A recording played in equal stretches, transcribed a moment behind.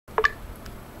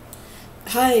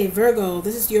Hi Virgo,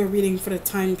 this is your reading for the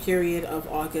time period of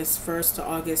August 1st to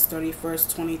August 31st,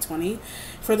 2020.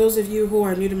 For those of you who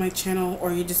are new to my channel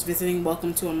or you're just visiting,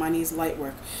 welcome to Amani's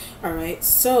Lightwork. Alright,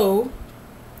 so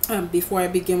before I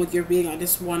begin with your reading, I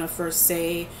just want to first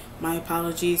say my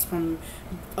apologies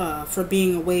for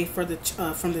being away from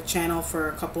the channel for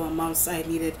a couple of months. I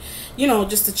needed,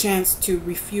 just a chance to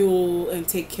refuel and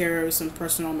take care of some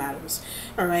personal matters.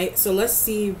 All right, so let's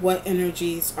see what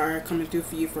energies are coming through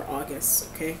for you for August.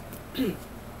 Okay.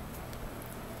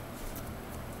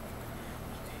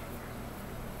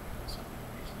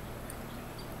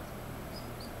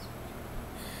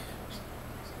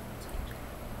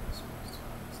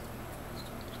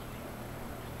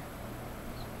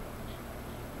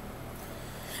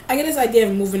 I get this idea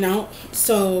of moving out.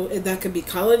 So that could be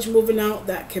college moving out,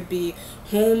 that could be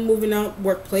home moving out,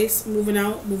 workplace moving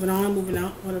out, moving on, moving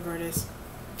out, whatever it is.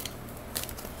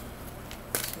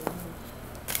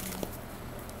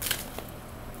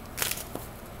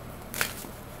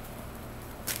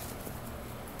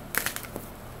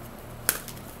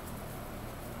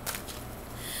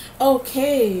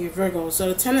 Okay, Virgo. So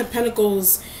the Ten of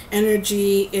Pentacles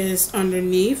energy is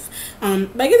underneath.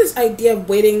 But I get this idea of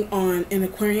waiting on an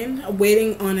Aquarian,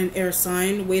 waiting on an air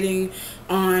sign, waiting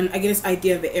on, I get this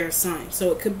idea of an air sign.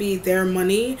 So it could be their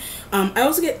money. I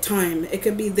also get time. It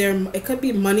could be it could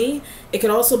be money. It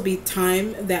could also be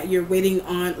time that you're waiting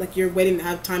on, like you're waiting to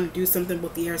have time to do something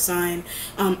with the air sign.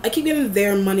 I keep getting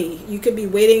their money. You could be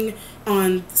waiting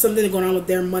on something going on with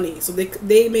their money. So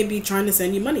they may be trying to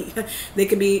send you money. They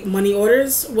could be money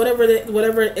orders, whatever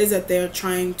it is that they're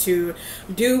trying to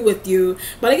do with you.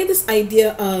 But I get this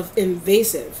idea of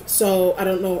invasive. So I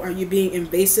don't know, are you being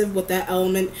invasive? What that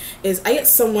element is, I get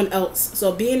someone else.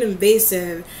 So being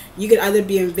invasive, you could either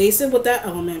be invasive with that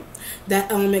element.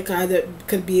 That element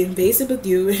could be invasive with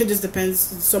you. It just depends.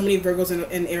 So many Virgos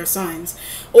and air signs.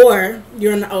 Or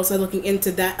you're on the outside looking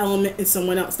into that element in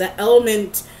someone else. That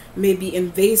element may be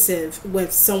invasive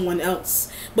with someone else,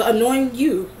 but annoying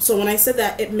you. So when I said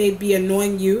that, it may be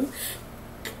annoying you,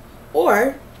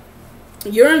 or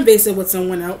you're invasive with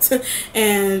someone else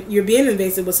and you're being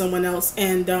invasive with someone else.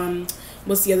 And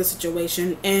what's the other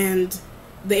situation? And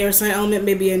the air sign element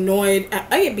may be annoyed.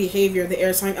 I get behavior. The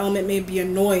air sign element may be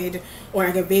annoyed or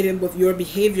aggravated with your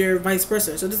behavior, vice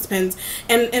versa. So this depends.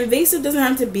 And invasive doesn't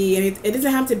have to be, it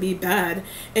doesn't have to be bad.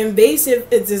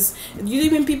 Invasive is just, usually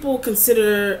when people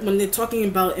consider, when they're talking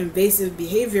about invasive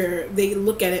behavior, they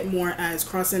look at it more as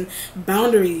crossing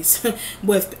boundaries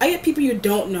with, I get people you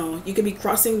don't know. You could be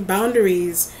crossing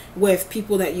boundaries with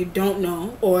people that you don't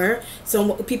know, or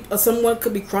someone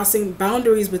could be crossing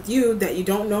boundaries with you that you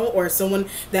don't know, or someone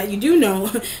that you do know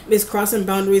is crossing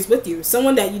boundaries with you.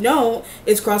 Someone that you know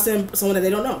is crossing someone that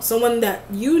they don't know. Someone that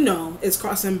you know is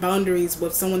crossing boundaries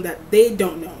with someone that they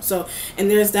don't know. So, and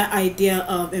there's that idea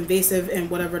of invasive and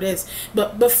whatever it is.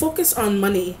 But focus on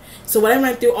money. So when I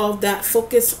went through all of that,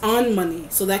 focus on money.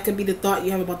 So that could be the thought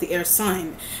you have about the air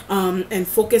sign. And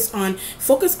focus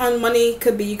on money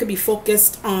could be, you could be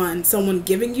focused on someone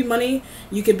giving you money.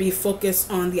 You could be focused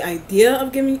on the idea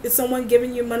of someone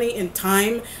giving you money, and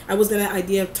time. I was in that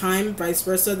idea of time, vice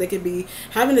versa. They could be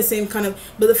having the same kind of,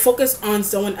 but the focus on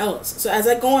someone else. So as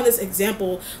I go on this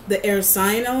example, the air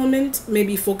sign element may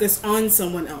be focused on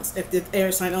someone else. If the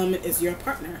air sign element is your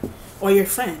partner or your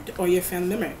friend or your family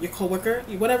member, your coworker,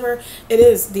 whatever it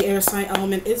is, the air sign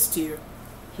element is to you.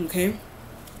 Okay?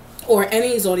 Or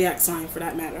any zodiac sign for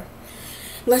that matter.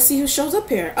 Let's see who shows up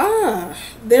here.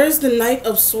 There's the Knight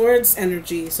of Swords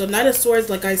energy. So Knight of Swords,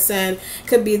 like I said,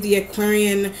 could be the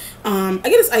Aquarian. I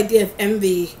get this idea of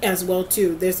envy as well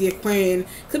too. There's the Aquarian,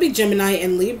 could be Gemini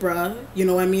and Libra, you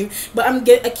know what I mean? But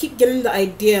I keep getting the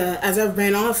idea, as I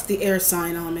ran off the air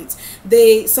sign elements,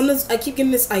 sometimes I keep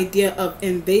getting this idea of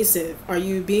invasive. Are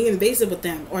you being invasive with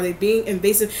them? Are they being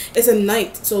invasive? It's a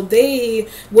Knight, so they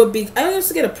would be, I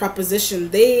also get a proposition.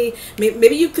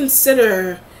 Maybe you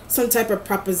consider some type of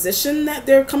proposition that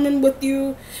they're coming with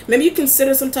you. Maybe you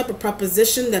consider some type of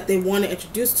proposition that they want to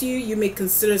introduce to you. You may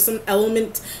consider some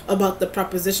element about the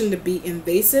proposition to be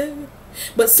invasive,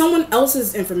 but someone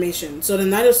else's information. So the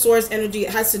Knight of Swords energy,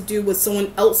 it has to do with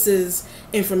someone else's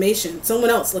information.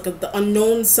 Someone else, like the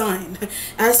unknown sign. It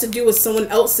has to do with someone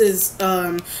else's,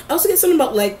 I also get something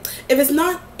about, like, if it's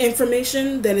not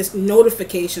information, then it's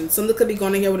notification. Something could be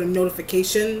going on here with a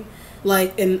notification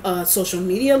like in a social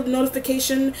media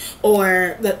notification,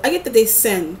 or that I get that they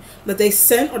send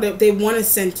or that they want to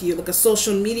send to you, like a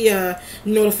social media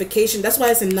notification. That's why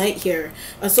it's a knight here.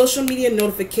 A social media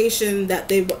notification that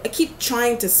they keep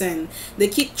trying to send. They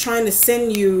keep trying to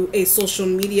send you a social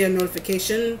media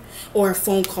notification or a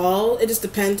phone call. It just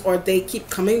depends, or they keep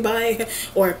coming by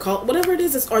or a call, whatever it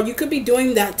is, or you could be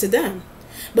doing that to them.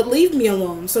 But leave me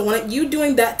alone. So when you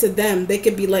doing that to them, they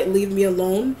could be like, leave me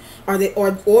alone, or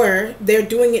they're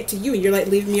doing it to you and you're like,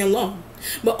 leave me alone.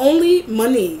 But only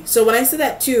money. So when I say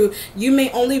that too, you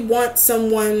may only want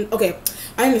someone, okay,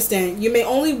 I understand. You may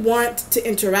only want to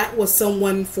interact with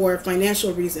someone for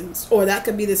financial reasons, or that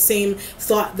could be the same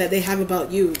thought that they have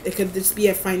about you. It could just be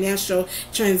a financial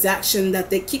transaction that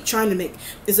they keep trying to make.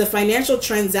 It's a financial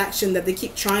transaction that they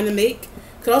keep trying to make.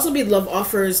 Could also be love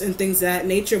offers and things of that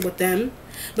nature with them,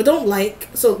 but don't like.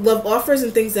 So love offers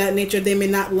and things of that nature, they may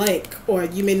not like, or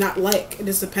you may not like. It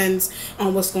just depends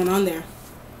on what's going on there.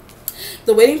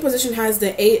 The waiting position has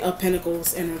the Eight of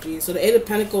Pentacles energy. So the Eight of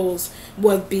Pentacles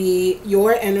would be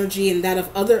your energy and that of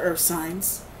other earth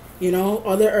signs. You know,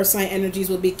 other earth sign energies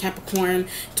would be Capricorn,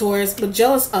 Taurus, but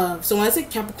jealous of. So when I say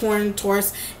Capricorn,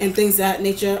 Taurus, and things of that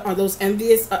nature, are those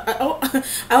envious?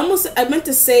 I meant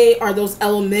to say, are those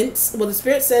elements? Well, the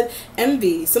Spirit said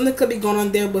envy. Something could be going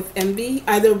on there with envy,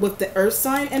 either with the earth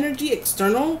sign energy,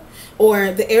 external,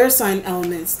 or the air sign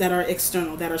elements that are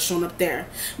external, that are shown up there.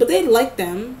 But they like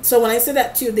them. So when I say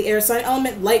that too, the air sign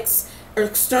element likes, or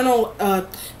external,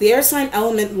 the air sign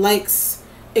element likes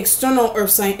external earth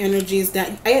sign energies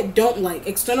that I don't like.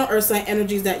 External earth sign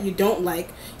energies that you don't like.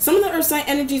 Some of the earth sign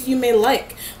energies you may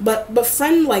like, but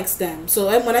friend likes them. So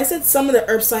when I said some of the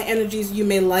earth sign energies you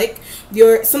may like,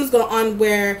 something's going on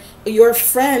where your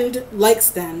friend likes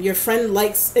them. Your friend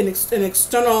likes an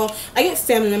external, I get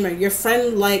family member. Your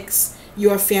friend likes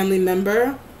your family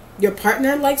member. Your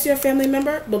partner likes your family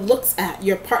member, but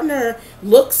your partner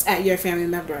looks at your family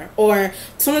member. Or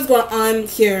something's going on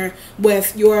here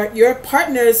with your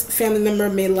partner's family member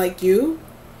may like you,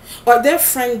 or their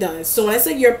friend does. So when I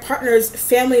say your partner's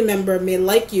family member may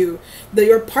like you,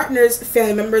 your partner's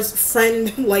family member's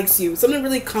friend likes you. Something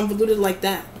really convoluted like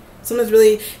that. Something's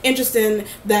really interesting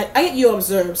that you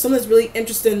observe. Something's really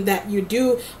interesting that you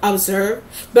do observe.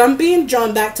 But I'm being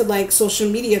drawn back to like social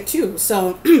media too.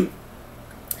 So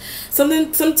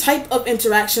some type of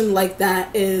interaction like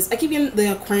that is, I keep getting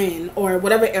the Aquarian or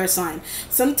whatever air sign.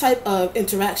 Some type of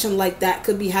interaction like that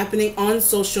could be happening on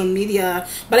social media,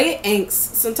 but I get angst.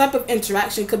 Some type of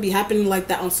interaction could be happening like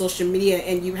that on social media,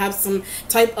 and you have some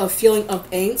type of feeling of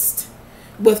angst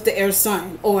with the air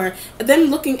sign, or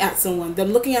them looking at someone,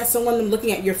 them looking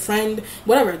at your friend,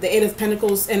 whatever, the Eight of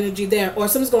Pentacles energy there, or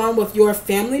something's going on with your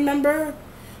family member.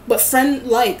 But friend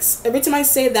likes, every time I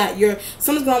say that,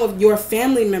 something's going on with your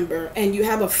family member, and you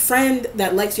have a friend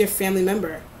that likes your family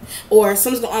member, or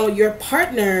something's going on with your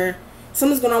partner.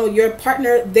 Something's going on with your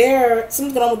partner.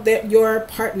 Your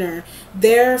partner,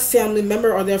 their family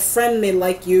member or their friend may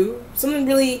like you. Something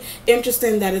really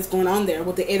interesting that is going on there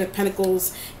with the Eight of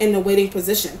Pentacles in the waiting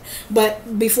position.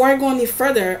 But before I go any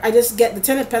further, I just get the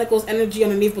Ten of Pentacles energy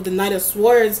underneath with the Knight of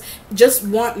Swords. Just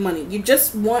want money. You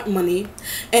just want money.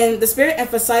 And the Spirit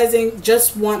emphasizing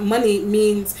just want money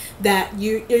means that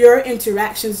your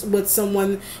interactions with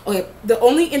someone, okay, the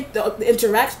only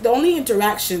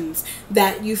interactions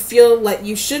that you feel like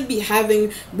you should be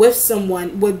having with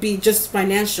someone would be just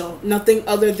financial, nothing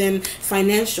other than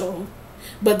financial.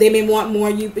 But they may want more,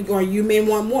 you may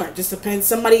want more. It just depends.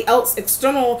 Somebody else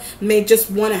external may just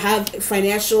want to have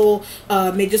financial,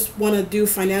 may just want to do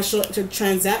financial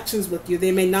transactions with you.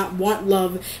 They may not want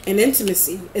love and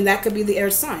intimacy, and that could be the air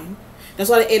sign.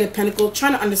 That's why the Eight of Pentacles,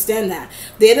 trying to understand that.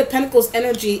 The Eight of Pentacles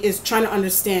energy is trying to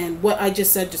understand what I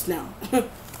just said just now.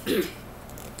 I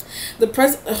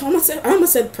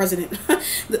almost said president.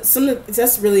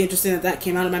 That's really interesting that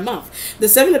came out of my mouth. The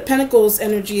Seven of Pentacles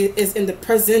energy is in the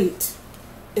present.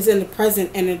 Is in the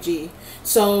present energy.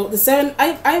 So the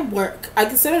I work. I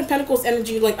get Seven of Pentacles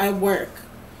energy like I work.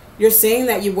 You're saying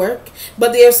that you work,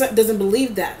 but the air sign doesn't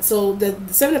believe that. So the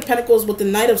Seven of Pentacles with the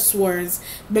Knight of Swords,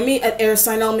 but me, an air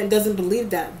sign element doesn't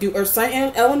believe that. Do earth sign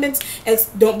elements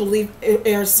don't believe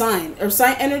air sign? Earth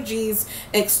sign energies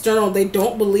external, they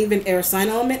don't believe in air sign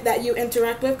element that you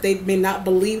interact with. They may not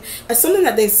believe something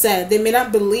that they said. They may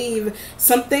not believe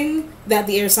something that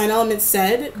the air sign element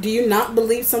said. Do you not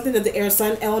believe something that the air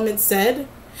sign element said?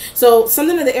 So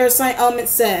something that the air sign element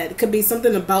said could be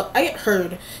something about, I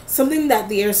heard something that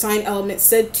the air sign element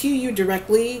said to you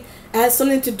directly It has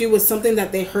something to do with something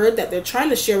that they heard that they're trying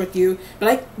to share with you, but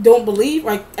I don't believe,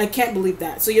 or I can't believe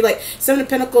that. So you're like, Seven of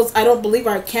Pentacles, I don't believe,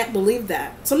 or I can't believe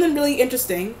that. Something really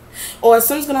interesting. Or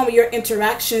something's going on with your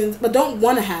interactions, but don't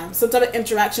want to have. Some type of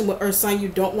interaction with earth sign you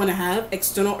don't want to have.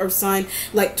 External earth sign,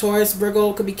 like Taurus,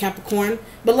 Virgo, could be Capricorn,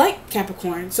 but like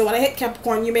Capricorn. So when I hit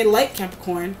Capricorn, you may like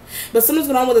Capricorn. But something's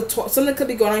going on with something could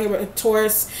be going on here with a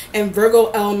Taurus and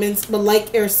Virgo elements, but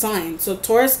like air sign. So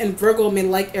Taurus and Virgo may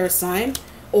like air sign,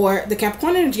 or the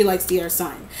Capricorn energy likes the air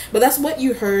sign. But that's what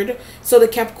you heard. So the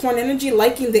Capricorn energy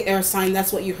liking the air sign,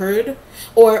 that's what you heard.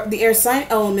 Or the air sign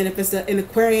element, if it's an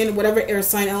Aquarian, whatever air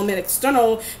sign element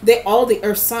external, they all the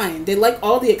earth sign. They like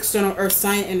all the external earth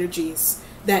sign energies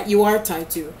that you are tied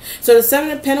to. So the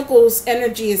Seven of Pentacles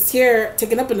energy is here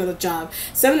taking up another job.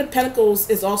 Seven of Pentacles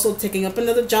is also taking up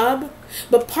another job,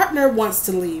 but partner wants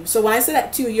to leave. So when I say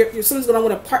that too, something's going on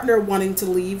with a partner wanting to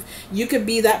leave. You could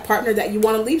be that partner that you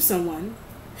want to leave someone.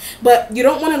 But you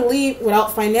don't want to leave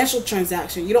without financial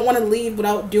transaction. You don't want to leave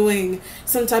without doing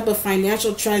some type of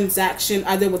financial transaction,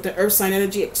 either with the earth sign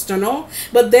energy external,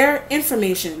 but their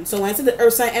information. So when I say the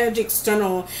earth sign energy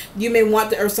external, you may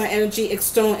want the earth sign energy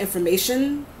external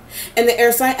information, and the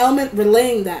air sign element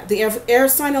relaying that. The air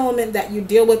sign element that you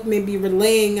deal with may be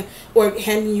relaying or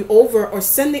handing you over or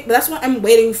sending. But that's what I'm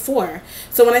waiting for.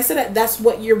 So when I say that, that's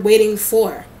what you're waiting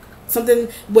for. Something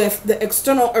with the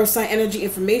external earth sign energy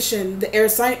information, the air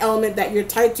sign element that you're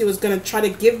tied to is going to try to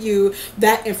give you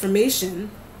that information.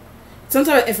 Some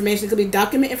type of information. It could be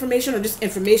document information or just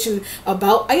information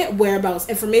about whereabouts,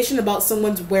 information about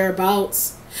someone's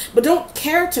whereabouts, but don't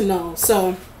care to know.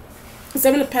 So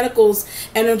Seven of Pentacles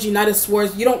energy, Knight of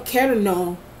Swords, you don't care to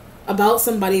know about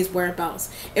somebody's whereabouts.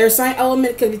 Air sign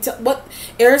element could be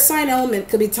air sign element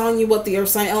could be telling you what the earth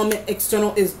sign element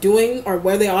external is doing or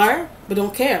where they are, but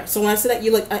don't care. So when I say that,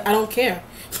 you like, I don't care.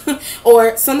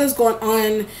 Or something's going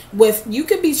on with, you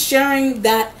could be sharing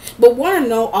that, but want to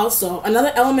know also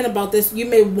another element about this. You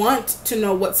may want to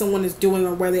know what someone is doing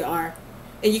or where they are.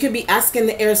 And you could be asking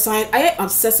the air sign,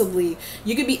 obsessively.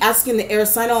 You could be asking the air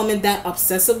sign element that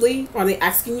obsessively. Are they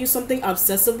asking you something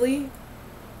obsessively?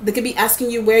 They could be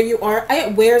asking you where you are.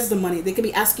 Where's the money? They could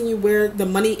be asking you where the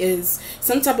money is.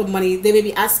 Some type of money. They may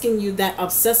be asking you that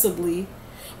obsessively.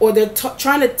 Or they're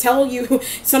trying to tell you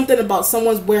something about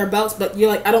someone's whereabouts, but you're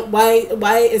like,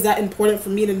 why is that important for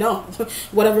me to know?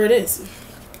 Whatever it is.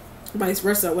 Vice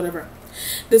versa, whatever.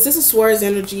 This is a Swords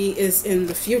energy is in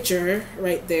the future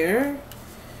right there.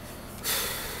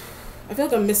 I feel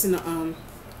like I'm missing the, oh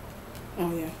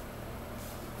yeah.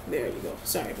 There you go.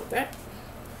 Sorry about that.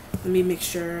 Let me make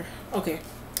sure. Okay.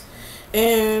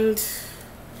 And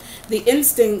the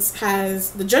Instincts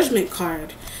has the Judgment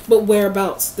card, but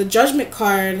whereabouts. The Judgment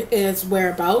card is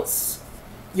whereabouts.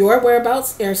 Your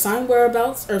whereabouts, air sign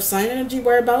whereabouts, earth sign energy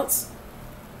whereabouts.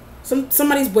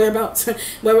 Somebody's whereabouts.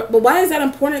 But why is that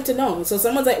important to know? So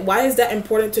someone's like, why is that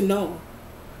important to know?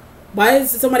 Why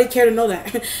does somebody care to know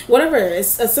that? Whatever. It's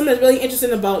something that's really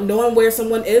interesting about knowing where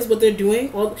someone is, what they're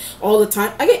doing all the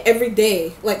time. I get every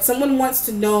day. Like, someone wants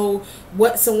to know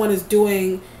what someone is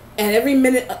doing, and every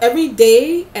minute, every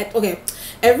day, every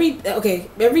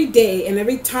day, and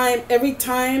every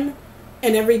time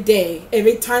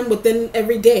within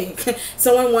every day,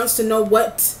 someone wants to know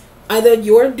what either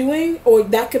you're doing, or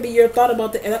that could be your thought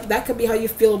about that could be how you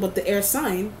feel about the air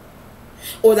sign.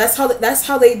 Or that's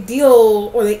how they deal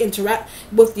or they interact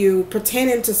with you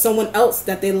pertaining to someone else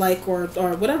that they like or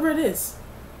whatever it is.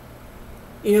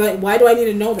 And you're like, why do I need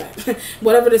to know that?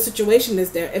 Whatever the situation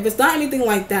is there. If it's not anything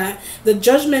like that, the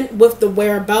Judgment with the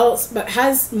whereabouts but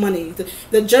has money.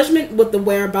 The Judgment with the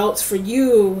whereabouts for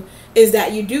you is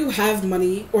that you do have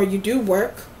money, or you do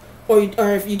work, or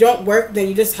if you don't work, then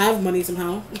you just have money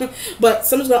somehow. But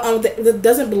someone's going on that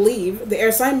doesn't believe. The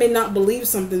air sign may not believe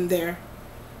something there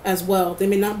as well. They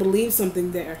may not believe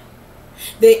something there.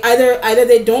 They either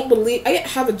they don't believe. I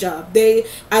have a job. They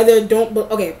either don't.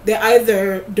 They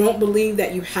either don't believe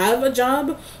that you have a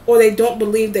job, or they don't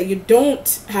believe that you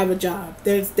don't have a job.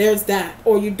 There's that.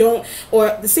 Or you don't.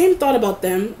 Or the same thought about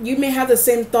them. You may have the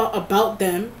same thought about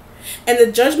them. And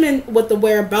the Judgment with the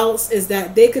whereabouts is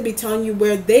that they could be telling you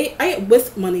where they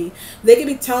with money. They could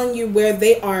be telling you where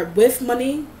they are with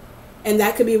money, and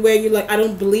that could be where you're like, I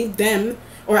don't believe them.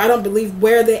 Or I don't believe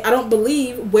where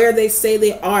they say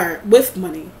they are with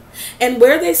money. And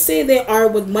where they say they are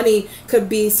with money could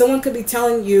be, someone could be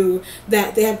telling you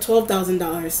that they have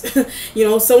 $12,000. You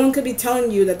know, someone could be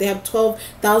telling you that they have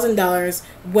 $12,000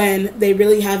 when they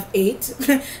really have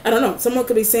 $8,000. I don't know. Someone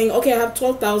could be saying, okay, I have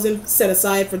 $12,000 set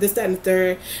aside for this, that, and the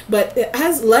third. But it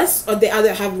has less, or they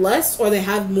either have less or they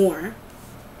have more.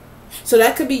 So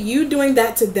that could be you doing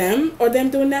that to them, or them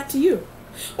doing that to you.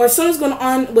 or something's going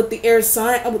on with the air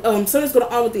sign. Something's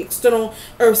going on with the external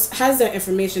earth has that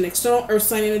information. External earth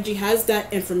sign energy has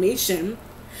that information.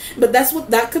 But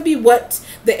that could be what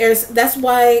the air. That's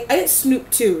why I get snoop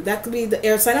too. That could be the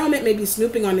air sign element may be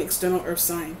snooping on the external earth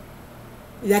sign.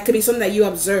 That could be something that you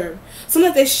observe, something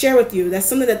that they share with you. That's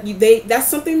something that That's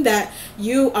something that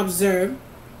you observe.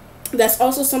 That's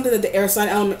also something that the air sign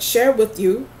element share with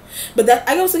you. But that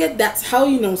I also get that's how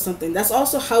you know something. That's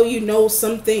also how you know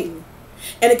something.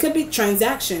 And it could be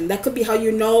transaction. That could be how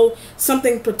you know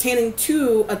something pertaining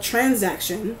to a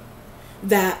transaction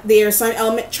that the air sign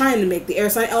element trying to make. The air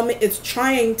sign element is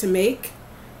trying to make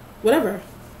whatever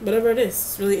it is.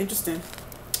 It's really interesting.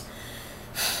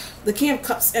 The King of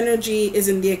Cups energy is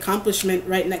in the accomplishment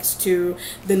right next to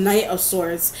the Knight of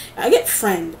Swords. I get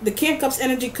friend. The King of Cups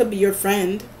energy could be your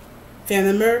friend,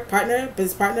 family member, partner,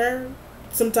 business partner,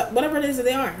 whatever it is that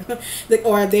they are.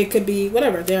 Or they could be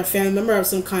whatever. They're a family member of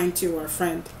some kind too, or a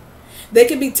friend. They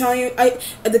could be telling you,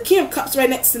 the King of Cups right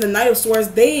next to the Knight of Swords,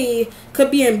 they could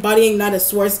be embodying Knight of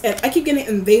Swords. And I keep getting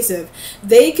invasive.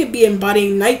 They could be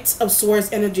embodying Knight of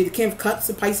Swords energy. The King of Cups,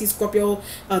 the Pisces, Scorpio,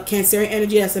 Cancerian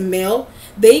energy as a male.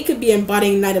 They could be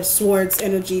embodying Knight of Swords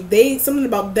energy. Something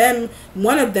about them,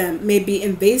 one of them may be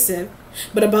invasive,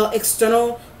 but about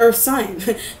external earth sign.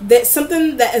 That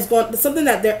something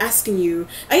that they're asking you.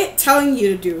 I get telling you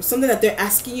to do something that they're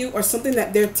asking you, or something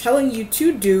that they're telling you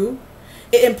to do.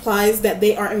 It implies that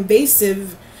they are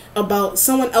invasive about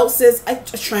someone else's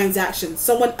transactions.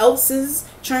 Someone else's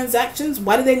transactions.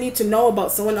 Why do they need to know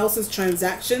about someone else's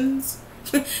transactions?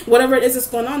 Whatever it is that's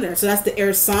going on there. So that's the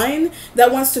air sign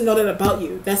that wants to know that about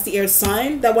you. That's the air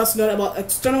sign that wants to know that about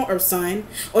external earth sign,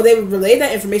 or they would relay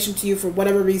that information to you for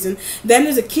whatever reason. Then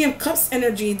there's a King of Cups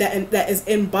energy that is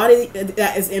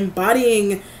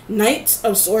embodying Knight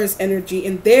of Swords energy,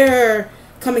 and they're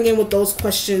coming in with those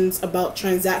questions about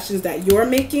transactions that you're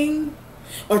making,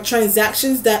 or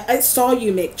transactions that I saw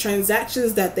you make,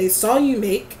 transactions that they saw you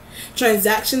make,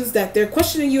 transactions that they're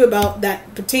questioning you about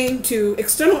that pertain to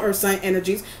external earth sign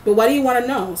energies. But why do you want to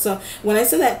know? So when I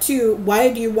say that too,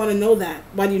 why do you want to know that?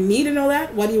 Why do you need to know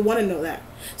that? Why do you want to know that?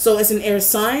 So it's an air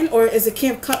sign, or is a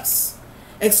King of Cups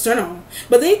external?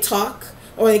 But they talk,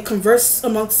 or they converse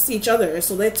amongst each other.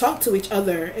 So they talk to each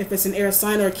other. If it's an air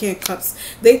sign or a King of Cups,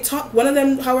 they talk, one of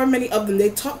them, however many of them, they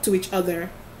talk to each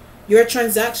other. Your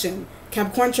transaction,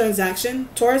 Capricorn transaction,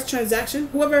 Taurus transaction,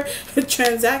 whoever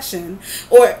transaction,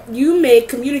 or you may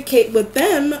communicate with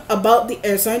them about the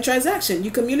air sign transaction.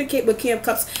 You communicate with King of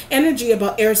Cups energy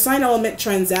about air sign element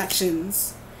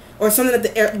transactions, or something that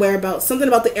the air whereabouts, something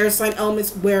about the air sign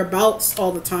element's whereabouts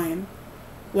all the time,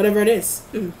 whatever it is.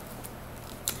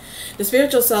 The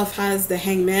spiritual self has the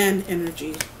Hangman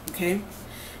energy, okay?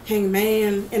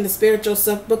 Hangman and the spiritual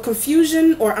self, but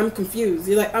confusion, or I'm confused.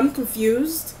 You're like, I'm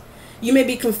confused. You may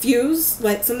be confused,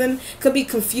 like something could be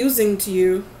confusing to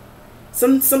you.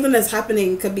 Something that's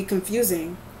happening could be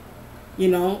confusing. You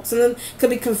know, something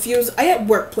could be confused. I at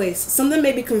workplace. Something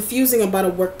may be confusing about a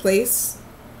workplace,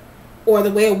 or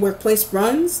the way a workplace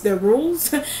runs, their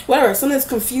rules, whatever. Something's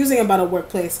confusing about a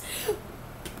workplace.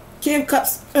 King of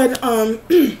Cups, and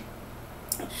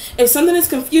if something is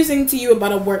confusing to you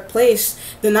about a workplace,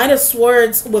 the Knight of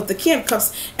Swords with the King of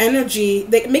Cups energy,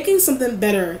 they're making something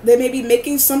better. They may be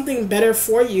making something better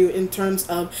for you in terms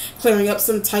of clearing up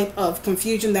some type of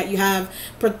confusion that you have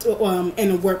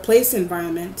in a workplace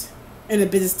environment, in a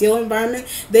business deal environment.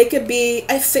 They could be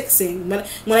fixing.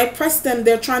 When I press them,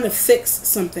 they're trying to fix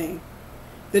something.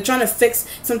 They're trying to fix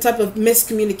some type of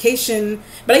miscommunication,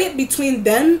 but I get between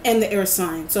them and the air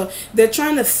sign. So they're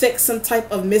trying to fix some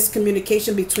type of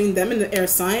miscommunication between them and the air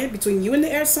sign, between you and the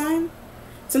air sign.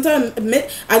 Sometimes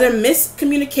either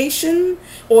miscommunication,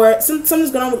 or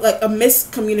something's going on with like a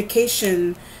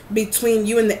miscommunication between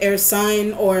you and the air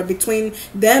sign, or between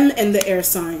them and the air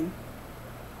sign,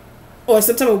 or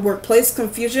some type of workplace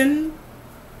confusion.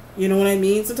 You know what I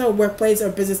mean? Some type of workplace or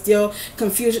business deal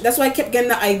confusion. That's why I kept getting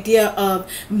the idea of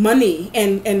money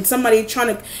and somebody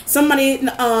trying to,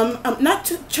 not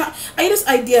to try. I get this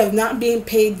idea of not being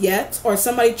paid yet, or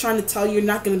somebody trying to tell you you're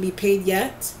not going to be paid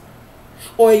yet,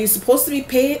 or you're supposed to be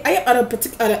paid. At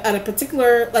a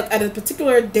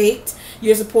particular date,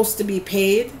 you're supposed to be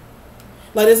paid.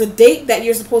 Like there's a date that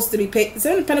you're supposed to be paid.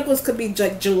 Seven of Pentacles could be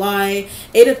like July.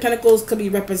 Eight of Pentacles could be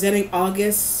representing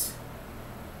August.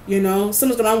 You know,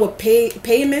 something's going on with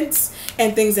payments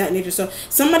and things of that nature. So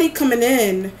somebody coming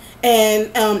in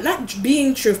and not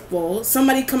being truthful,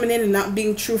 somebody coming in and not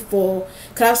being truthful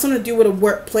could have something to do with the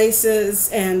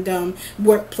workplaces and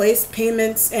workplace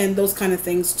payments and those kind of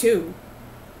things too.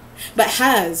 but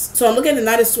has. So I'm looking at the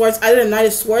Knight of Swords, either the Knight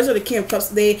of Swords or the King of Cups.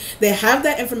 They have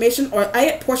that information, or I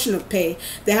get portion of pay.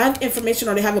 They have information,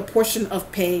 or they have a portion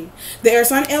of pay. The air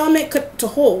sign element to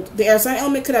hold. The air sign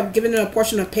element could have given them a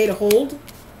portion of pay to hold.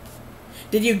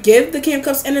 Did you give the King of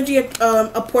Cups energy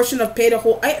a portion of pay to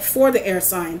hold for the air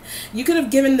sign? You could have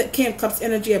given the King of Cups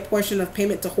energy a portion of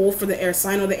payment to hold for the air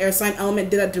sign, or the air sign element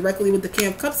did that directly with the King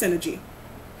of Cups energy.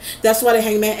 That's why the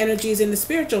Hangman energy is in the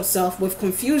spiritual self with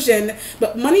confusion,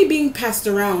 but money being passed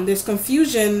around. There's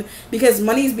confusion because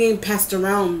money is being passed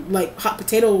around like hot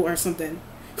potato or something.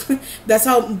 That's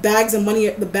how bags of money,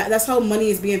 that's how money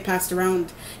is being passed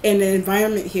around in the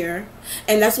environment here,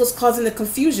 and that's what's causing the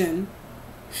confusion.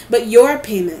 But your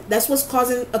payment, that's what's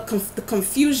causing the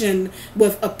confusion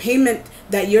with a payment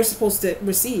that you're supposed to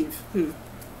receive.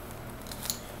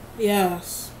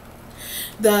 Yes.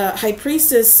 The High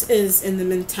Priestess is in the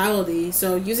mentality.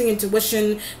 So using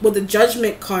intuition with the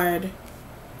Judgment card,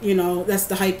 you know, that's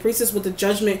the High Priestess with the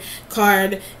Judgment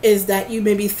card, is that you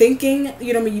may be thinking,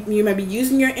 you know, you may be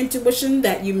using your intuition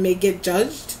that you may get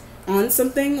judged on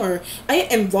something, or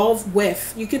involved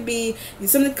with. You could be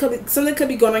something could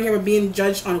be going on here with being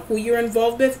judged on who you're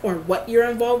involved with or what you're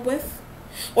involved with,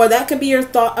 or that could be your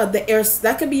thought of the air.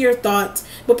 That could be your thought,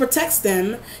 but protects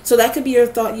them. So that could be your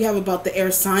thought you have about the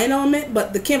air sign element,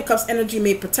 but the King of Cups energy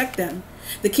may protect them.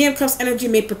 The King of Cups energy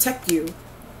may protect you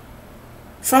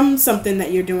from something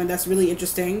that you're doing that's really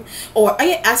interesting, or are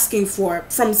you asking for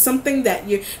from something that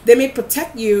they may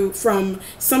protect you from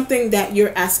something that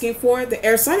you're asking for. The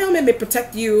air sign element may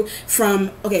protect you from,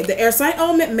 the air sign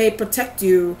element may protect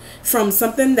you from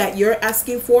something that you're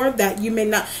asking for that you may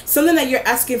not, something that you're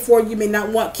asking for you may not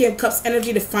want King of Cups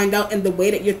energy to find out in the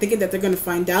way that you're thinking that they're going to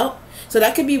find out. So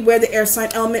that could be where the air sign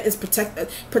element is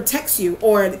protects you,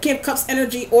 or the King of Cups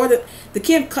energy, or the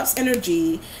King of Cups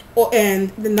energy, and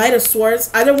the Knight of Swords.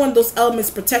 Either one of those elements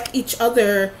protect each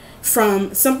other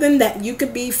from something that you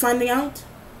could be finding out.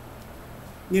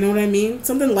 You know what I mean?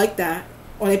 Something like that,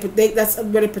 or that's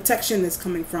where the protection is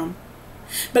coming from.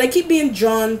 But I keep being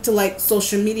drawn to like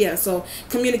social media. So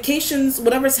communications,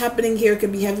 whatever's happening here,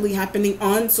 could be heavily happening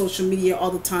on social media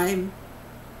all the time.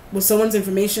 With someone's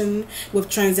information, with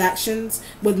transactions,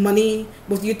 with money,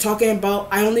 with you talking about,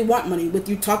 I only want money, with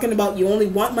you talking about you only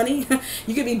want money.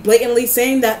 You could be blatantly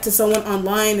saying that to someone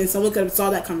online, and someone could have saw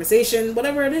that conversation,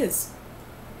 whatever it is.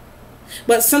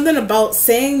 But something about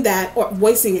saying that or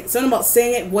voicing it, something about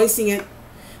saying it, voicing it,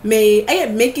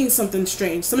 making something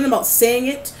strange. Something about saying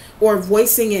it or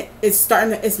voicing it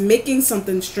is making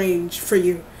something strange for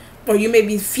you. Or you may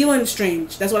be feeling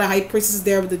strange. That's why the High Priestess is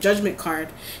there with the Judgment card.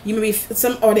 You may be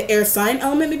or the air sign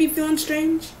element may be feeling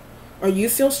strange, or you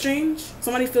feel strange.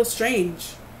 Somebody feels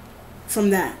strange from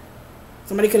that.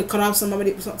 Somebody could have cut off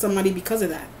somebody because of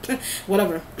that.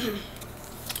 Whatever.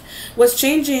 What's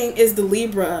changing is the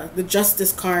Libra, the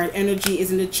Justice card. Energy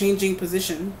is in a changing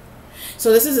position.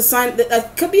 So this is a sign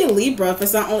that could be a Libra if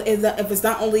it's not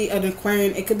only an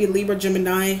Aquarian. It could be Libra,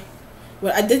 Gemini.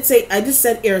 Well, I just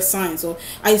said air sign, so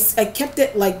I kept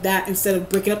it like that instead of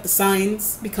breaking up the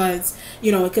signs, because,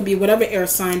 you know, it could be whatever air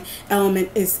sign element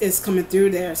is coming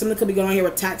through there. Something could be going on here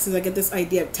with taxes. I get this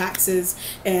idea of taxes,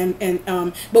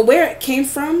 but where it came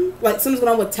from, like something's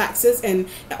going on with taxes,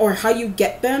 or how you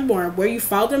get them, or where you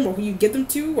file them, or who you give them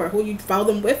to, or who you file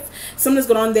them with. Something's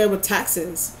going on there with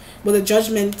taxes, with the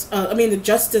Judgment. The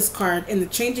Justice card in the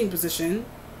changing position.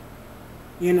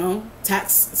 You know,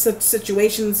 tax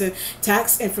situations and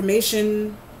tax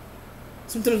information.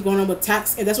 Something's going on with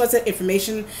tax, and that's why I said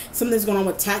information. Something's going on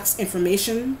with tax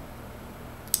information.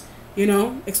 You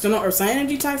know, external or sign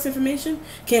energy tax information.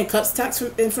 Can't cut tax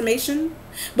information,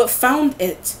 but found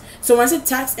it. So when I said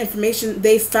tax information,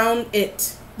 they found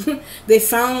it. They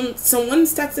found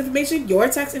someone's tax information, your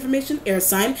tax information, air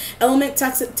sign element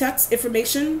tax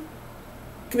information.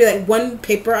 Could be like one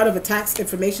paper out of a tax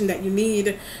information that you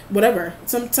need, whatever.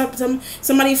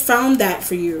 Somebody found that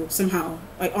for you somehow,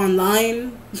 like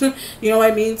online. You know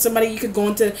what I mean? Somebody, you could go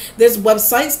into, there's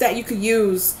websites that you could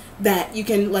use that you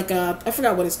can, like, I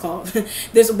forgot what it's called.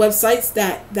 There's websites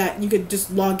that you could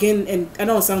just log in, and I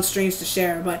know it sounds strange to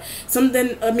share, but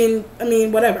something, I mean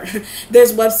whatever.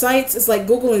 There's websites, it's like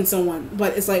Googling someone,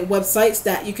 but it's like websites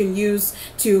that you can use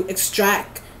to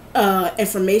extract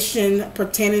information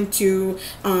pertaining to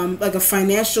like a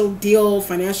financial deal,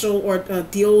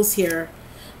 deals here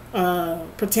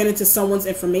pertaining to someone's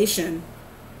information,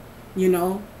 you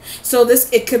know. So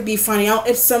it could be finding out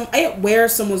where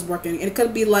someone's working. It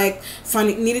could be like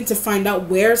needing to find out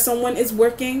where someone is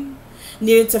working,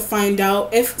 needed to find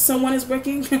out if someone is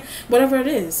working, whatever it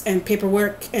is, and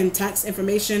paperwork and tax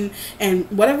information and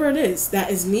whatever it is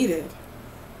that is needed.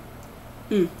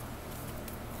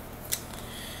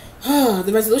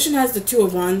 The resolution has the Two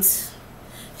of Wands.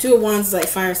 Two of Wands is like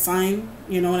fire sign,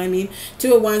 you know what I mean?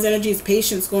 Two of Wands energy is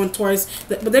patience going towards,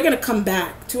 but they're going to come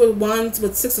back. Two of Wands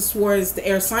with Six of Swords, the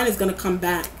air sign is going to come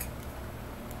back.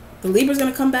 The Libra's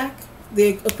going to come back.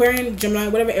 The Aquarian, Gemini,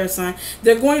 whatever air sign,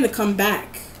 they're going to come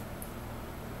back.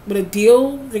 With a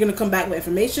deal, they're going to come back with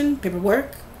information,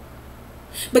 paperwork.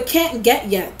 But can't get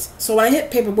yet. So when I hit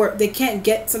paperwork, they can't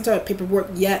get some type of paperwork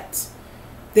yet.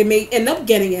 They may end up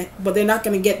getting it, but they're not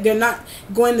going to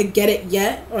get it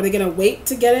yet, or they're going to wait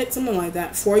to get it, something like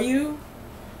that for you,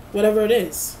 whatever it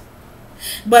is.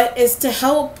 But it's to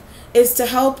help,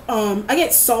 I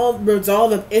get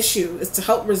resolve an issue. It's to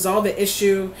help resolve an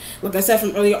issue. Like I said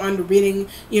from earlier on, the reading,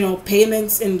 you know,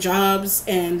 payments and jobs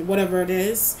and whatever it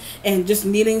is, and just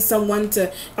needing someone to,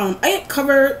 I get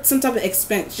cover some type of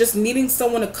expense, just needing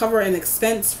someone to cover an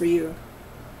expense for you.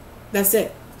 That's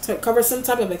it. To cover some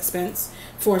type of expense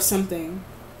for something.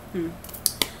 All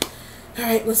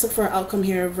right, let's look for our outcome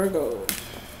here, Virgo.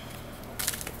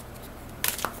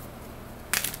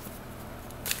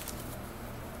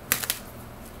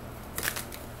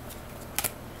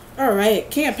 All right,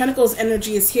 King of Pentacles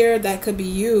energy is here. That could be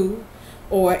you,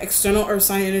 or external earth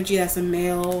sign energy. That's a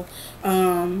male.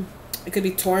 It could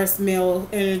be Taurus male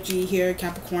energy here,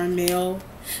 Capricorn male.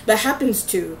 That happens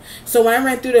too. So when I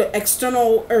ran through the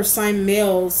external earth sign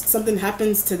males, something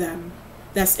happens to them.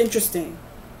 That's interesting.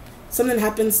 Something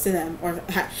happens to them, or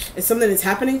if something is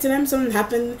happening to them, something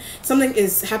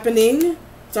is happening.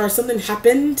 Sorry, something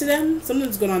happened to them.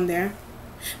 Something's going on there.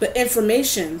 But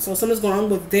information. So something's going on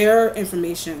with their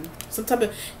information. Some type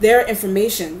of their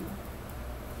information.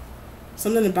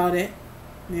 Something about it,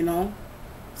 you know.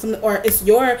 Something, or it's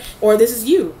your, or this is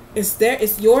you.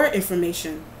 It's your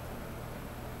information.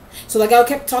 So like I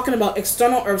kept talking about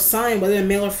external earth sign, whether they're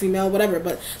male or female, whatever,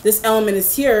 but this element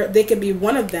is here. They could be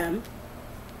one of them,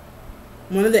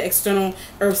 one of the external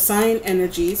earth sign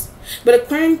energies. But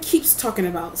Aquarian keeps talking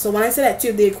about, so when I say that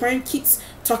too, the Aquarian keeps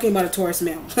talking about a Taurus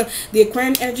male. The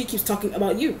Aquarian energy keeps talking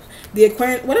about you. The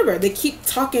Aquarian, whatever, they keep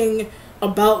talking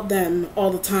about them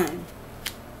all the time.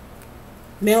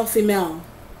 Male, female,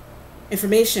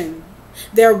 information,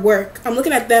 their work. I'm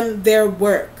looking at them, their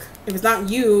work. If it's not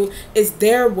you, it's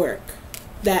their work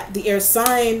that the air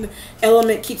sign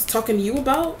element keeps talking to you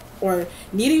about, or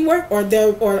needing work, or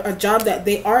a job that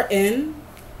they are in.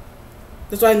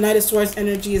 That's why Knight of Swords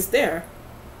energy is there.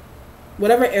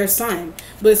 Whatever air sign.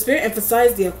 But the Spirit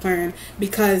emphasized the Aquarian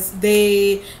because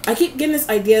I keep getting this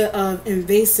idea of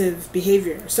invasive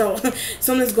behavior. So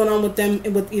something's going on with them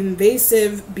with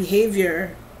invasive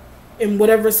behavior in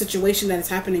whatever situation that is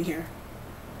happening here.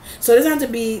 So it doesn't have to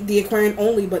be the Aquarian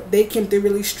only, but they came through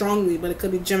really strongly. But it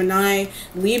could be Gemini.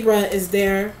 Libra is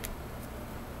there.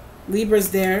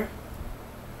 Libra's there.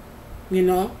 You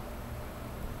know?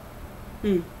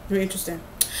 Very interesting.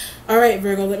 All right,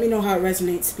 Virgo, let me know how it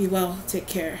resonates. Be well. Take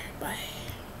care. Bye.